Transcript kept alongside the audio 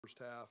first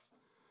half.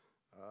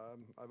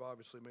 I've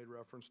obviously made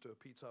reference to a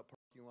Pizza Hut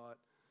parking lot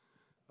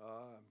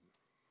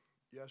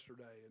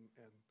yesterday and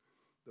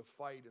the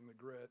fight and the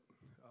grit.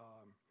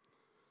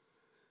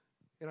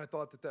 And I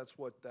thought that that's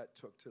what that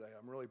took today.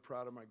 I'm really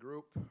proud of my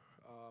group.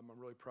 I'm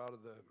really proud of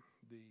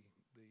the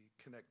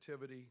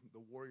connectivity, the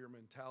warrior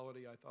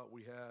mentality I thought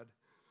we had.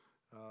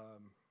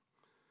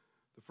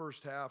 The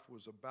first half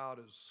was about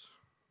as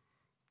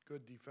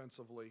good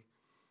defensively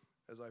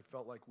as I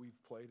felt like we've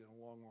played in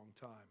a long, long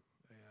time.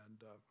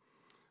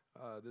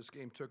 And this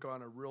game took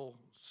on a real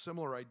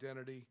similar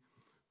identity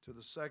to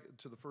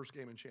the first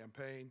game in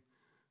Champaign.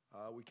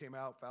 We came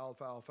out, foul.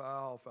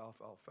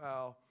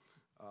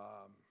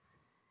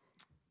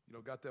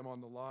 Got them on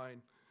the line.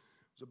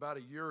 It was about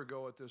a year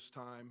ago at this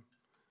time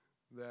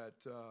that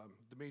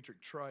Dimitri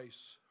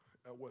Trice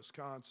at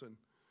Wisconsin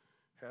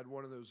had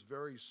one of those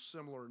very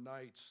similar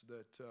nights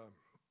that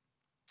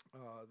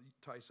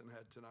Tyson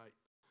had tonight.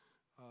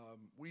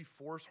 We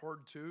forced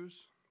hard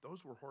twos.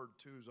 Those were hard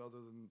twos other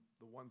than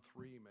the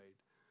 1-3 he made.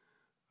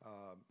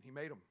 He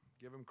made them.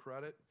 Give him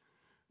credit.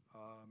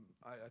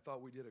 I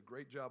thought we did a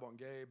great job on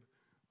Gabe.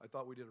 I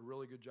thought we did a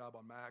really good job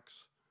on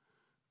Max.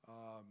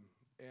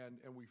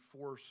 And we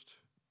forced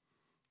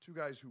two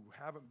guys who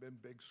haven't been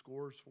big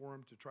scorers for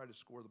him to try to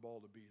score the ball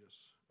to beat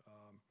us.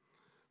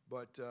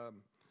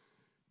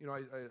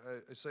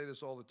 I say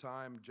this all the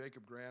time.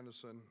 Jacob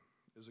Grandison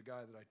is a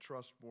guy that I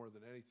trust more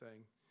than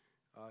anything.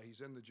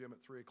 He's in the gym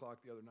at 3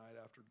 o'clock the other night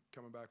after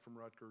coming back from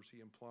Rutgers, he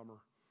and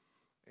Plummer.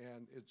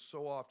 And it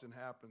so often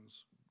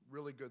happens,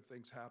 really good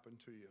things happen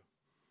to you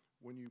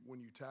when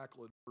you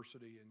tackle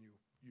adversity and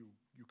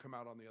you come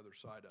out on the other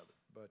side of it.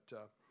 But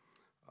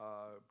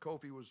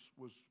Kofi was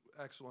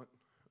excellent,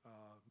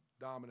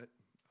 dominant.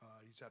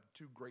 He's had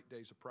 2 great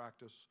days of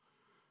practice.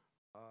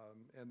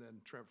 And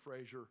then Trent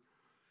Frazier,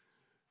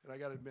 and I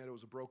got to admit it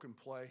was a broken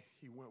play.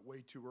 He went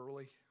way too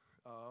early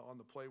on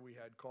the play we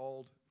had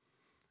called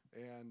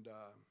and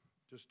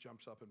just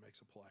jumps up and makes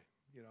a play.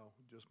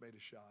 Just made a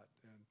shot.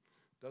 And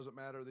doesn't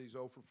matter that he's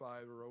 0 for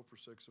 5 or 0 for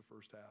 6 the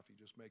first half. He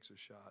just makes a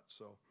shot.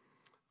 So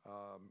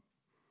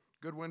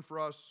good win for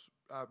us,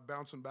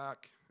 bouncing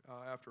back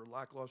after a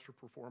lackluster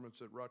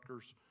performance at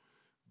Rutgers.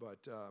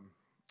 But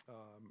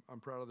I'm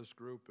proud of this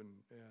group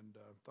and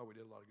thought we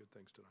did a lot of good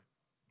things tonight.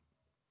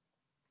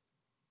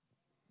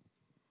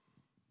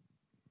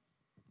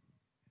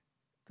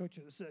 Coach,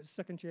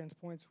 second chance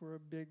points were a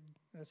big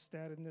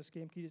stat in this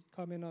game. Can you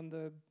comment on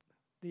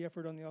the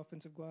effort on the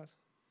offensive glass?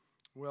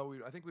 Well,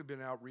 I think we've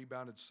been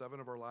out-rebounded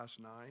 7 of our last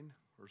 9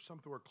 or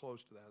somewhere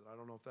close to that. I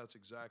don't know if that's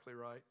exactly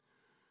right,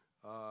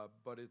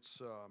 but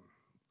it's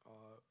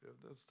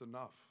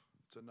enough.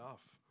 It's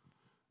enough.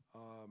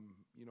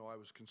 I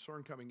was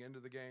concerned coming into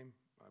the game.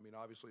 I mean,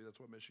 obviously that's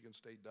what Michigan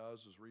State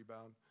does is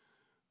rebound.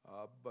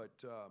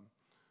 But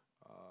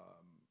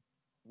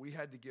we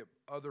had to get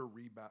other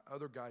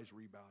guys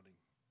rebounding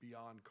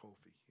beyond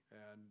Kofi.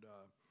 And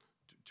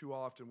too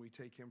often we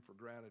take him for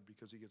granted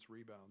because he gets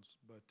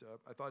rebounds. But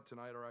I thought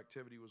tonight our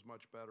activity was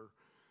much better.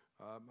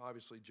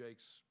 Obviously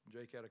Jake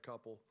had a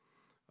couple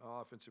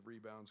offensive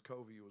rebounds.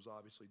 Kofi was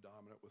obviously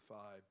dominant with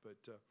 5.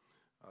 But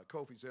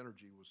Kofi's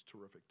energy was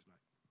terrific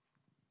tonight.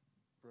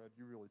 Brad,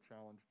 you really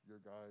challenged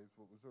your guys.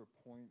 Was there a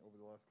point over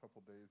the last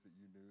couple of days that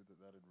you knew that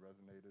had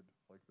resonated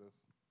like this?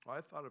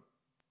 I thought it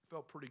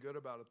felt pretty good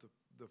about it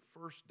the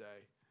first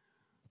day.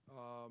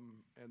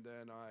 And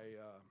then I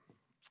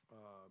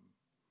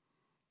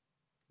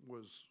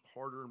was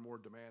harder and more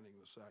demanding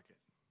the second.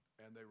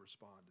 And they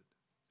responded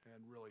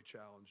and really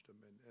challenged them.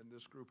 And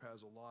this group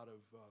has a lot of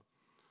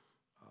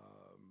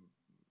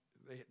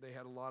they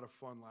had a lot of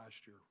fun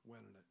last year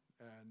winning it.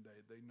 And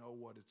they know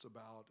what it's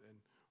about. And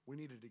we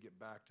needed to get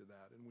back to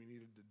that. And we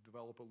needed to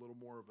develop a little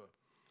more of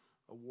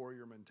a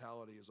warrior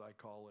mentality, as I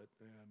call it.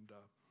 And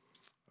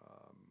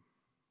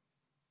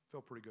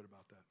felt pretty good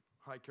about that.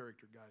 High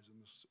character guys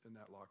in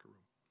that locker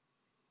room.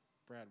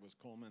 Brad, was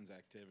Coleman's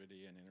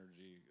activity and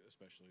energy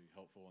especially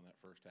helpful in that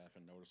first half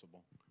and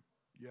noticeable?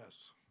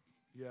 Yes.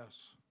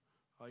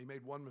 He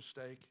made one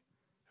mistake,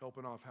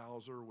 helping off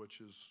Hauser, which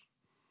is,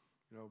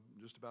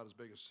 just about as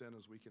big a sin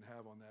as we can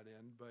have on that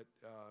end.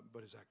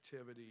 But his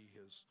activity,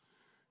 his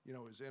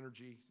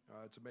energy,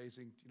 it's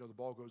amazing. The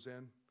ball goes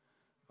in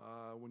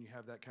when you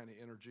have that kind of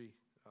energy.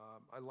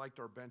 I liked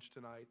our bench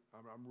tonight.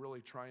 I'm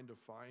really trying to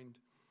find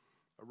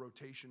a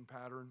rotation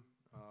pattern,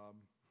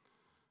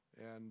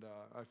 and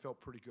I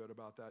felt pretty good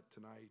about that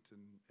tonight,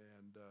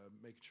 and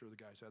making sure the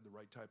guys had the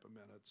right type of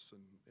minutes.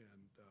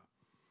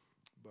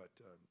 But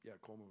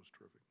Coleman was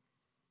terrific.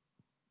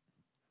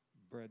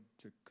 Brad,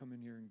 to come in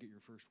here and get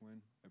your first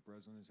win at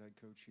Breslin as head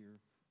coach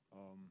here,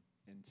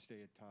 and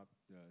stay at top,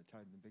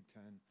 tied in the Big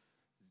Ten,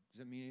 does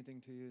that mean anything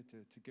to you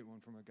to get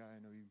one from a guy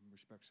I know you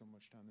respect so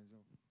much, Tom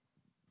Izzo?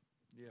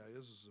 Yeah,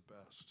 his is the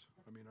best.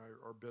 I mean,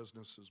 our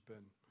business was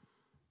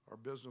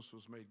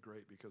made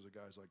great because of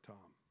guys like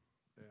Tom,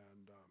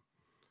 and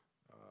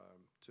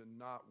to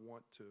not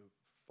want to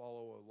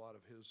follow a lot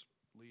of his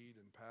lead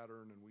and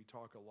pattern, and we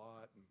talk a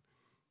lot, and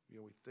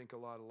we think a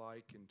lot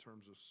alike in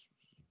terms of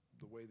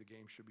the way the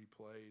game should be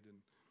played,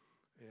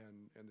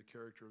 and the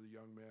character of the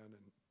young man.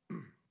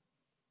 And,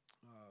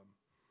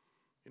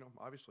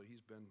 obviously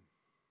he's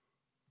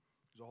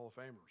a Hall of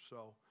Famer.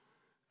 So,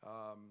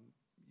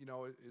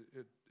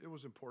 it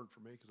was important for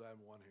me because I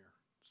haven't won here.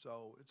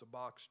 So it's a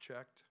box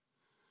checked.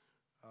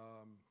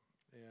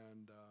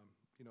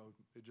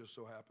 It just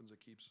so happens it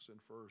keeps us in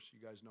first.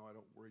 You guys know I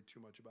don't worry too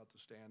much about the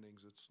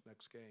standings. It's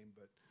next game,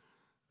 but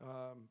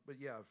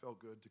yeah, it felt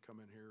good to come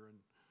in here and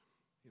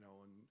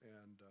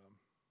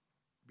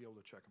be able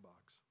to check a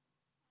box.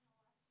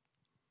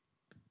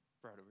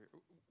 Brad, over here.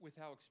 With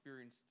how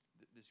experienced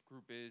this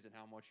group is and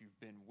how much you've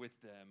been with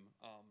them,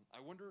 I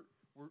wonder,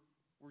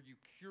 were you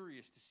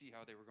curious to see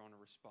how they were going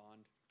to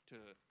respond to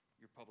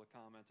your public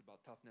comments about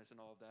toughness and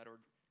all of that,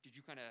 or did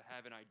you kind of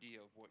have an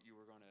idea of what you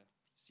were going to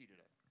see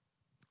today?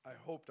 I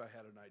hoped I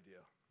had an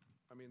idea.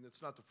 I mean,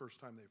 it's not the first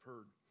time they've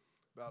heard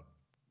about,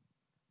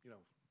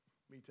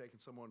 me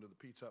taking someone to the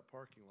Pizza Hut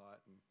parking lot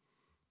and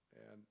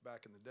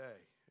back in the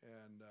day.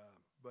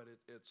 But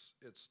it's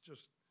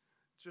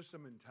just a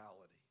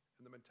mentality,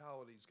 and the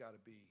mentality's got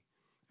to be,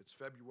 it's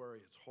February,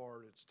 it's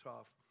hard, it's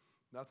tough,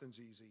 nothing's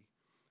easy,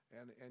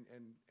 and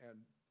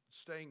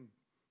staying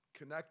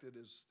connected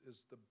is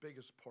the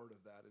biggest part of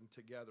that, and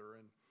together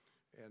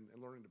and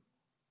learning to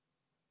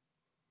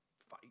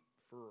fight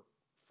for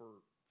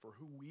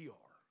who we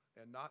are,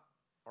 and not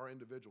our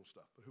individual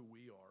stuff, but who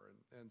we are.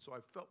 And so I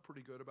felt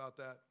pretty good about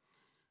that,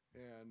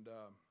 and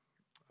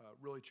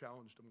really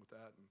challenged him with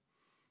that.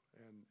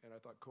 And I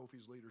thought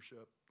Kofi's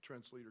leadership,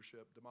 Trent's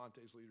leadership,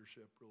 DeMonte's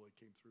leadership really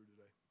came through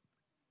today.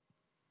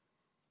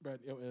 Brad,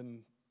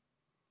 and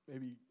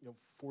maybe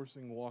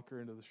forcing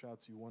Walker into the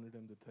shots you wanted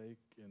him to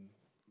take, and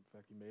in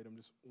fact he made them.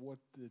 Just what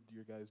did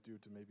your guys do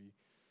to maybe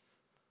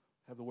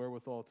have the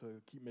wherewithal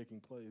to keep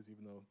making plays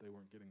even though they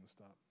weren't getting the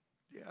stop?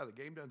 Yeah, the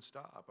game doesn't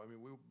stop. I mean,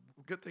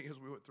 good thing is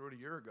we went through it a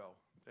year ago,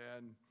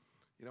 and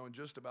in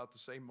just about the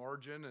same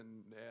margin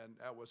and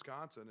at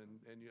Wisconsin,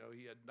 and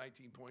he had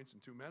 19 points in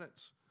 2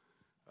 minutes.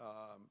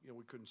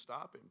 We couldn't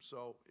stop him.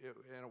 So it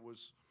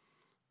was.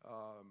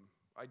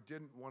 I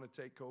didn't want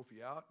to take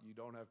Kofi out. You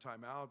don't have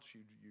timeouts.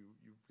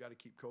 You've got to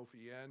keep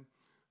Kofi in.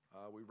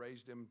 We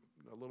raised him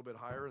a little bit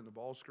higher in the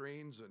ball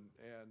screens,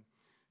 and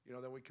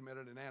then we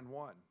committed an and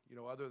one.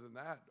 Other than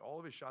that, all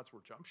of his shots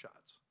were jump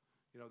shots.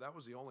 That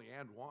was the only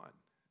and one.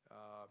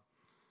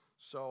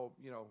 So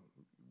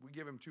we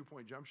give him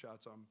 2-point jump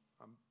shots.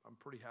 I'm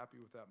pretty happy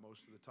with that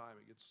most of the time.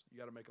 You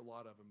got to make a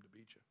lot of them to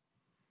beat you.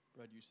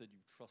 Brad, you said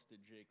you've trusted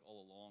Jake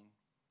all along.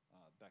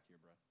 Back here,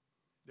 Brad.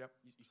 Yep.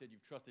 You said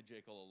you've trusted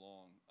Jake all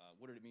along.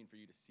 What did it mean for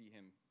you to see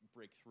him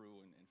break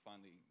through and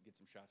finally get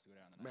some shots to go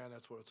down the night? Man,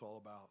 that's what it's all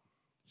about.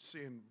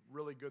 Seeing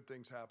really good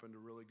things happen to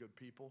really good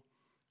people.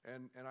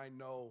 And I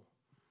know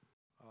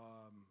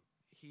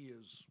he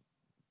is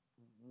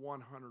 100%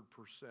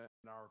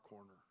 in our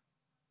corner,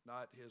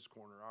 not his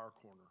corner, our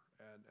corner,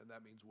 and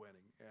that means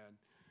winning. And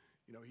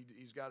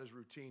he's got his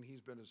routine.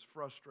 He's been as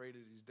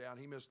frustrated. He's down.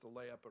 He missed the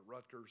layup at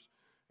Rutgers,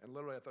 and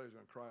literally I thought he was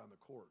going to cry on the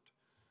court.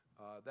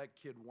 That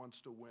kid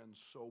wants to win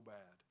so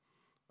bad,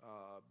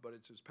 but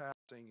it's his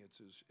passing, it's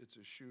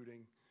his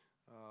shooting,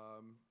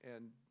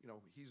 and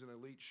he's an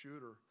elite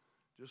shooter.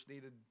 Just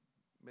needed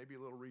maybe a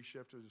little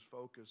reshift of his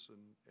focus,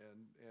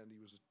 and he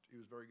was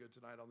very good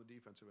tonight on the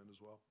defensive end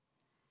as well.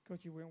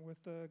 Coach, you went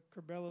with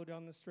Curbelo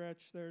down the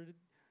stretch there.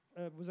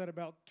 Was that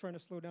about trying to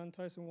slow down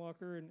Tyson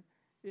Walker? And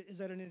is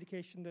that an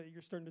indication that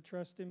you're starting to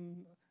trust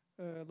him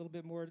a little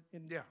bit more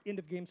in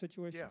end-of-game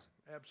situations?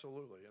 Yeah,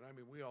 absolutely. And, I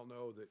mean, we all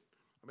know that.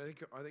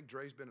 I think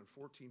Dre's been in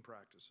 14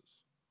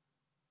 practices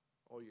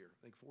all year.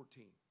 I think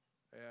 14.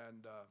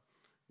 And,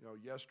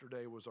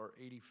 yesterday was our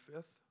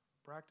 85th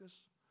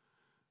practice.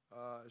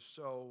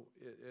 So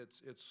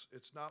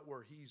it's not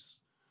where he's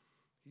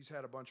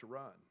had a bunch of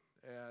run.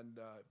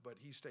 But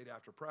he stayed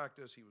after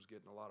practice. He was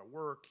getting a lot of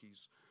work.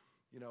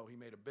 He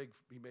made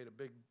a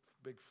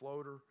big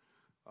floater.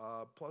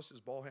 Plus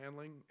his ball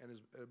handling and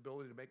his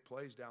ability to make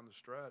plays down the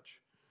stretch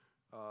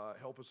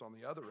help us on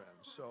the other end.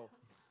 So,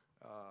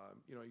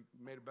 he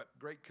made a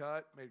great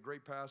cut, made a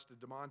great pass to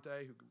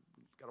DeMonte, who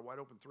got a wide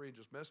open three and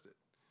just missed it.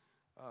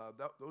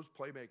 Those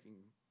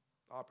playmaking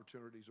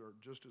opportunities are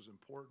just as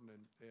important.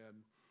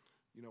 And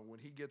when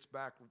he gets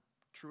back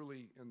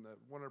truly in the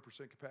 100%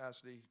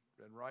 capacity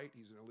and right,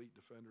 he's an elite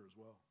defender as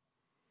well.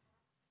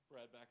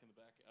 Brad, back in the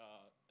back.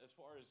 As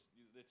far as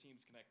the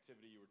team's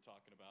connectivity you were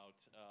talking about,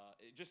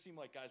 it just seemed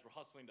like guys were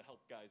hustling to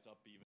help guys up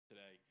even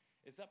today.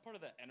 Is that part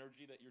of that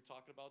energy that you're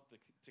talking about,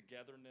 the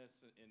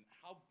togetherness, and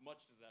how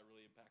much does that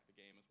really impact the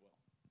game as well?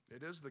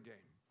 It is the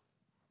game.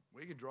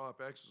 We can draw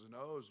up X's and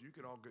O's. You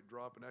can all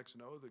draw up an X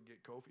and O that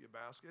get Kofi a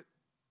basket.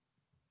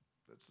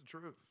 That's the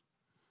truth.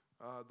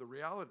 The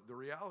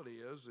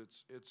reality is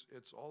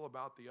it's all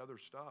about the other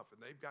stuff,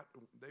 and they've got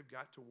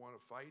to want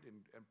to fight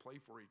and play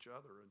for each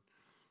other, and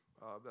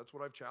that's what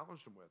I've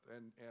challenged them with.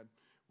 And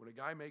when a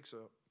guy makes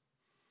a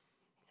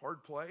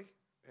hard play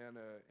and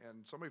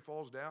somebody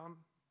falls down,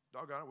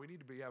 doggone it, we need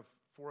to have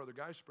 4 other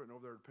guys sprinting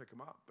over there to pick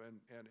him up,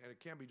 and it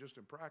can't be just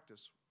in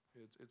practice.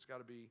 It's got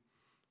to be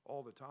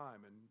all the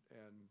time,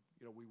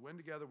 and we win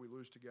together, we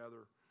lose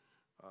together.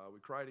 We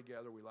cry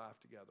together, we laugh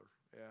together,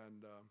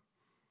 and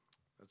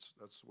that's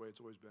the way it's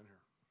always been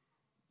here.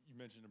 You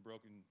mentioned a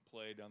broken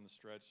play down the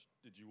stretch.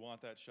 Did you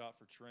want that shot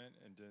for Trent?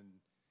 And then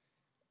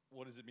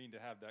what does it mean to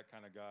have that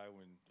kind of guy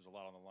when there's a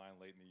lot on the line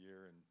late in the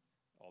year and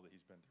all that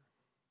he's been through?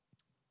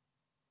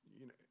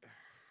 You know,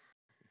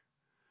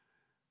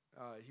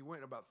 he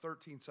went about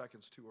 13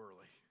 seconds too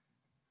early.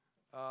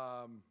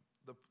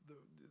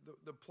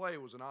 The play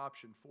was an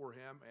option for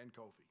him and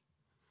Kofi,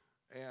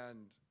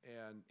 and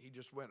he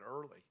just went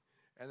early.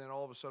 And then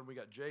all of a sudden we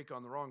got Jake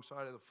on the wrong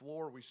side of the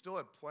floor. We still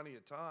had plenty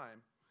of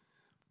time,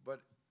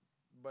 but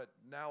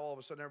now all of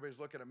a sudden everybody's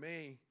looking at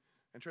me,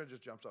 and Trent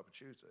just jumps up and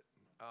shoots it,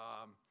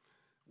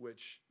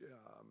 which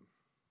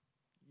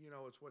you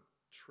know, it's what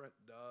Trent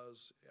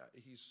does.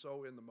 He's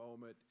so in the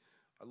moment.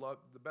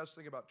 The best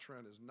thing about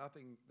Trent is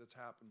nothing that's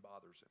happened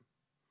bothers him,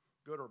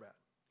 good or bad.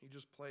 He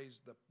just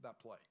plays that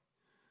play,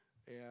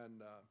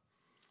 and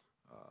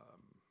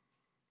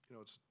you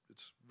know,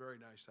 it's very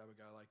nice to have a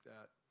guy like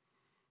that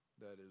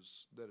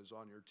is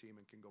on your team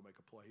and can go make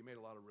a play. He made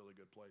a lot of really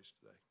good plays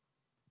today.